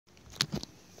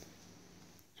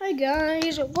Hey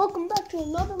guys, welcome back to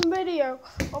another video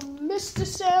of Mr.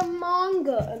 Sam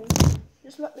Manga, and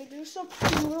just let me do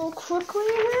something real quickly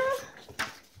here.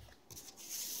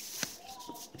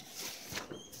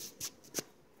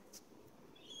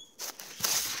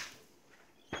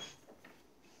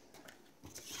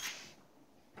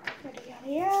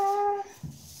 Yeah,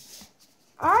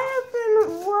 I have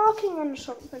been working on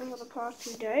something for the past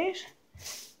few days.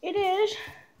 It is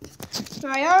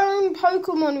my own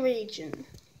Pokemon region,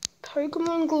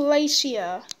 Pokemon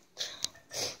Glacier.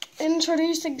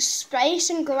 Introducing Space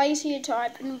and Glacier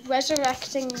type and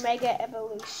resurrecting Mega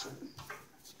Evolution.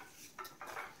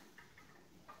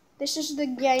 This is the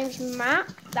game's map.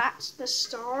 That's the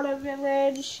starter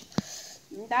village.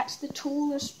 That's the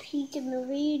tallest peak in the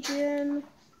region.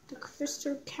 The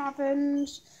crystal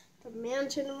caverns, the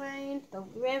mountain range, the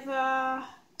river,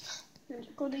 and it's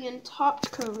called the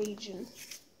Antarptco Region.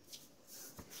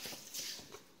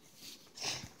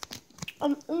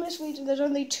 In this region, there's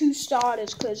only 2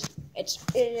 starters because it's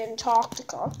in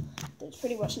Antarctica. There's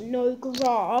pretty much no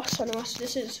grass unless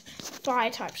this is fire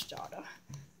type starter.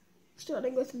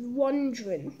 Starting with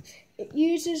Wandering. It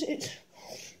uses its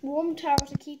warm tower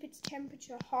to keep its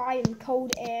temperature high in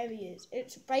cold areas.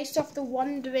 It's based off the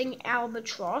Wandering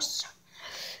Albatross.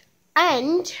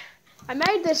 And I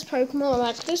made this Pokemon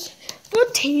like this for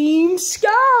Team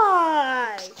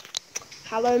Sky.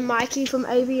 Hello, Mikey from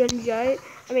AVNJ.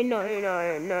 I mean, no,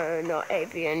 not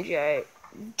AVNJ.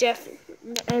 Definitely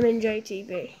MNJ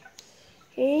TV.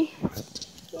 Okay?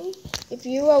 If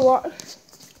you are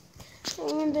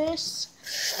watching this,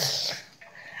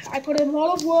 I put a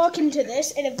lot of work into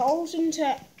this. It evolves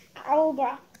into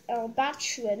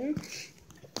Albatron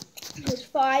with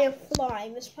fire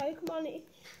flying. This Pokemon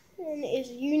is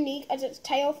unique as its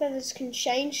tail feathers can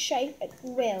change shape at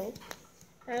will.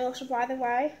 And also, by the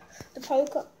way, the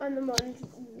Pokemon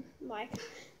like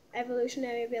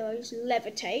evolutionary abilities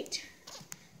levitate,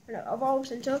 and it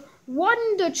evolves into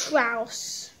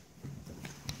Wondertrouse.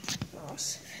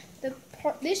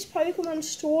 This Pokemon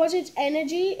stores its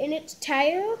energy in its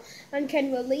tail and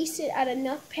can release it at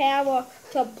enough power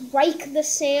to break the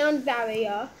sound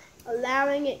barrier,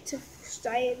 allowing it to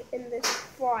stay in this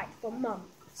fight for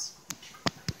months.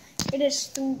 It is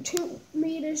 2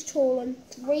 meters tall and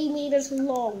 3 meters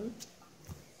long.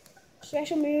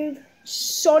 Special move,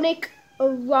 Sonic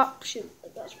Eruption.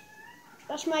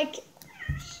 That's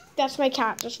my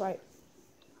cat, that's right.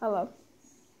 Hello.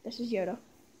 This is Yoda.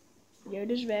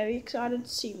 Yoda's very excited to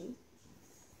see me.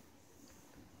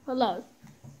 Hello.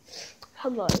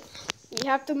 Hello. You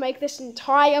have to make this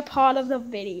entire part of the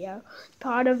video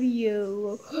part of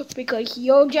you, because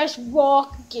you're just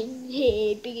walking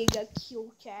here being a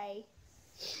cutie.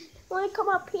 Wanna come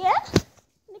up here?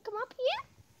 Wanna come up here?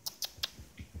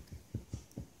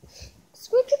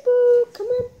 Squeaky boo, come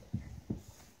on.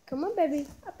 Come on, baby.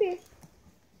 Up here.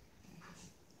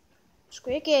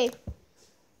 Squeaky.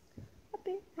 Up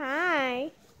here.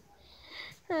 Hi.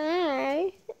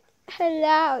 Hi.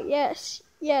 Hello. Yes.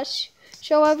 Yes.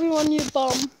 Show everyone your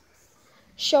bum.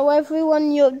 Show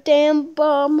everyone your damn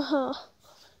bum, huh?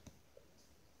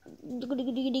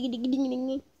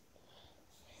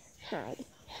 Hi.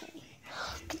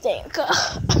 There you go.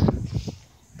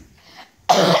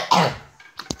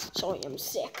 Sorry, I'm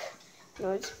sick.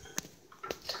 No,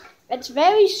 it's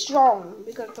very strong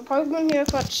because the Pokemon here are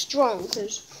quite strong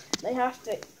because they have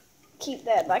to keep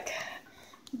their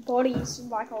bodies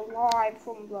alive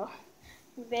from the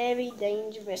very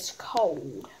dangerous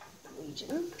cold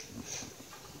region.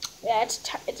 Yeah,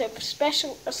 it's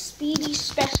a speedy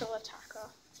special attacker.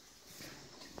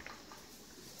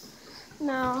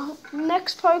 Now,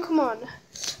 next Pokemon,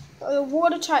 a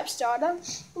water type starter,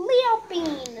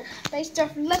 Leopine, based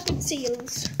off leopard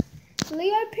seals.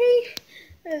 Leopine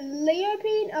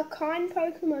are kind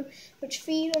Pokemon which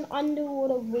feed on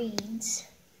underwater weeds.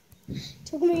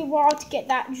 Took me a while to get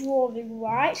that drawing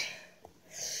right.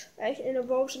 It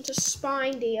evolves into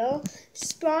Spinedeel.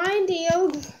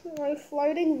 Spinedeel grow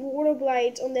floating water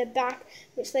blades on their back,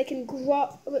 which they can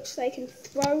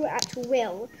throw at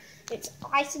will. It's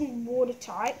ice and water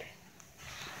type.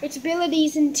 Its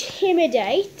abilities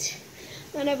Intimidate,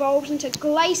 and evolves into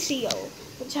Glacial,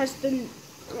 which has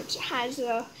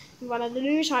one of the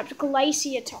new types,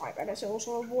 Glacier type, and it's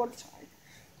also a water type.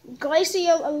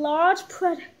 Glacial are large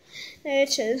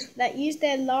predators that use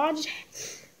their large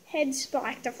head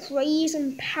spike to freeze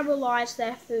and paralyze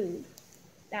their food.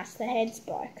 That's the head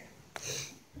spike.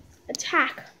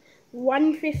 Attack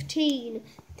 115,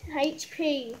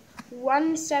 HP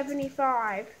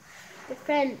 175,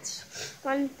 defense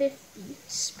 150,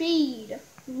 speed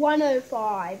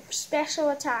 105. Special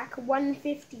attack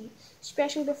 150.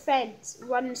 Special defense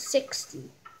 160.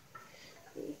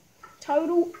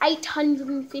 Total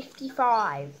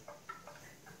 855.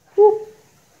 Woo.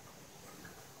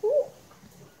 Woo.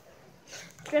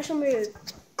 Special move.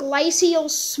 Glacial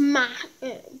smash.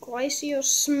 Glacial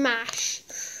smash.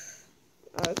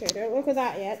 Okay, don't look at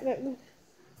that yet.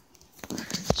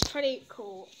 It's pretty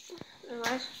cool.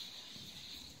 Anyways,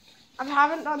 I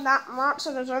haven't done that much,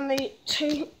 so there's only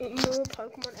 2 more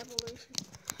Pokemon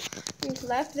evolutions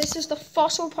left. This is the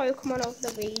fossil Pokemon of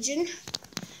the region.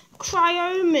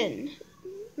 Cryomin.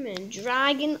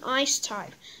 Dragon Ice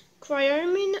type.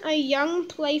 Cryomin are young,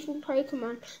 playful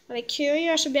Pokemon that are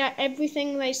curious about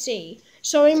everything they see.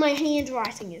 Sorry, my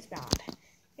handwriting is bad.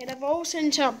 It evolves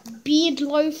into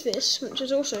Beardlophus, which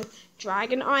is also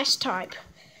Dragon Ice type.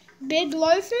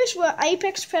 Beardlophus were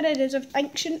apex predators of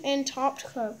ancient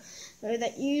Antarptco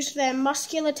that used their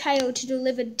muscular tail to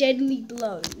deliver deadly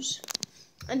blows.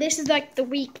 And this is like the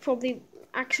weak, probably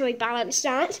actually balanced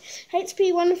stats.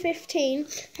 HP 115,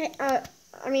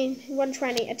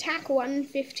 120, attack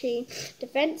 115,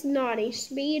 defense 90,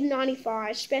 speed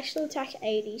 95, special attack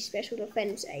 80, special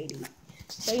defense 80.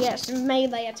 So yes,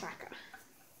 melee attacker.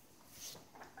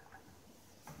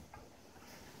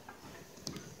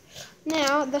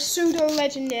 Now, the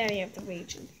pseudo-legendary of the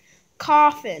region.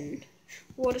 Carfin,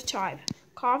 water type.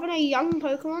 Carfin are young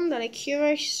Pokemon that are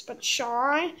curious but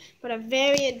shy, but are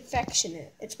very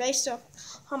affectionate. It's based off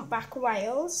humpback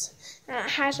whales, and it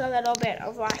has a little bit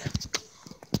of like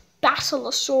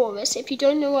Basilosaurus. If you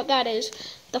don't know what that is,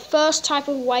 the first type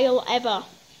of whale ever.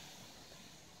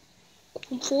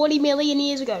 40 million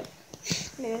years ago.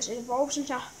 Anyways, it evolves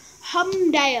into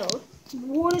Humdale,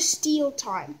 water steel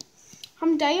type.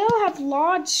 Humdale have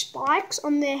large spikes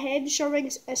on their head,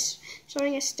 showing a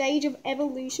stage of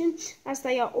evolution as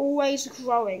they are always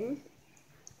growing.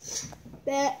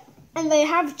 And they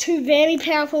have 2 very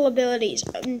powerful abilities: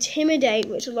 Intimidate,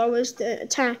 which lowers the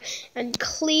attack, and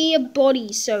Clear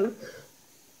Body, so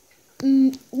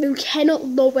you cannot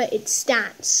lower its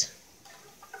stats.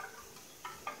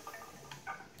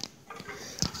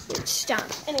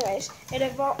 Anyways, it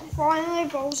finally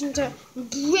evolves into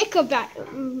Bribicale,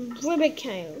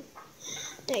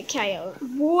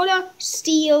 water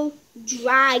steel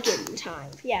dragon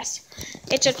type. Yes,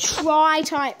 it's a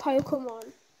tri-type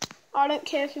Pokemon. I don't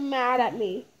care if you're mad at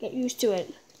me. Get used to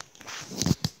it.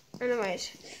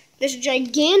 Anyways, this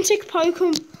gigantic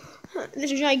Pokemon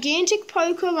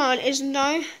is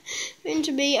known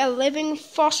to be a living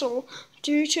fossil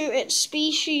due to its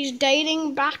species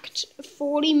dating back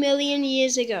 40 million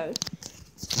years ago.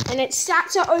 And its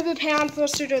stats are overpowered for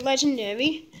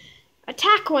pseudo-legendary.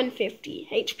 Attack 150,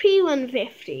 HP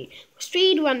 150,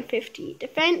 speed 150,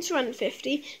 defense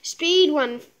 150, speed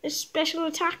 1, special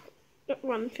attack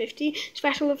 150,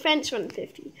 special defense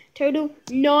 150. Total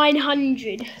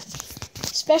 900.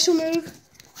 Special move,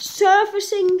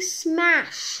 Surfacing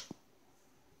Smash.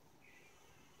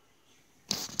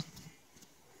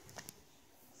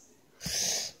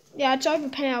 Yeah, it's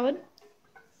overpowered.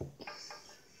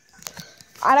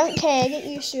 I don't care, get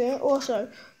used to it. Also,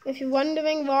 if you're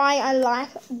wondering why I like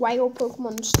whale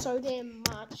Pokemon so damn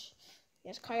much,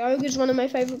 yes, Kyogre is one of my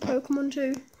favourite Pokemon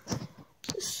too.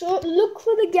 So look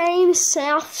for the game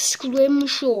South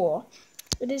Scrimshaw.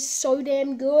 It is so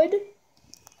damn good.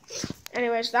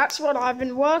 Anyways, that's what I've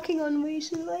been working on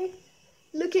recently.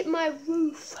 Look at my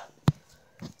roof.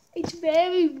 It's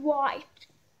very white.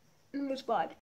 It was bad.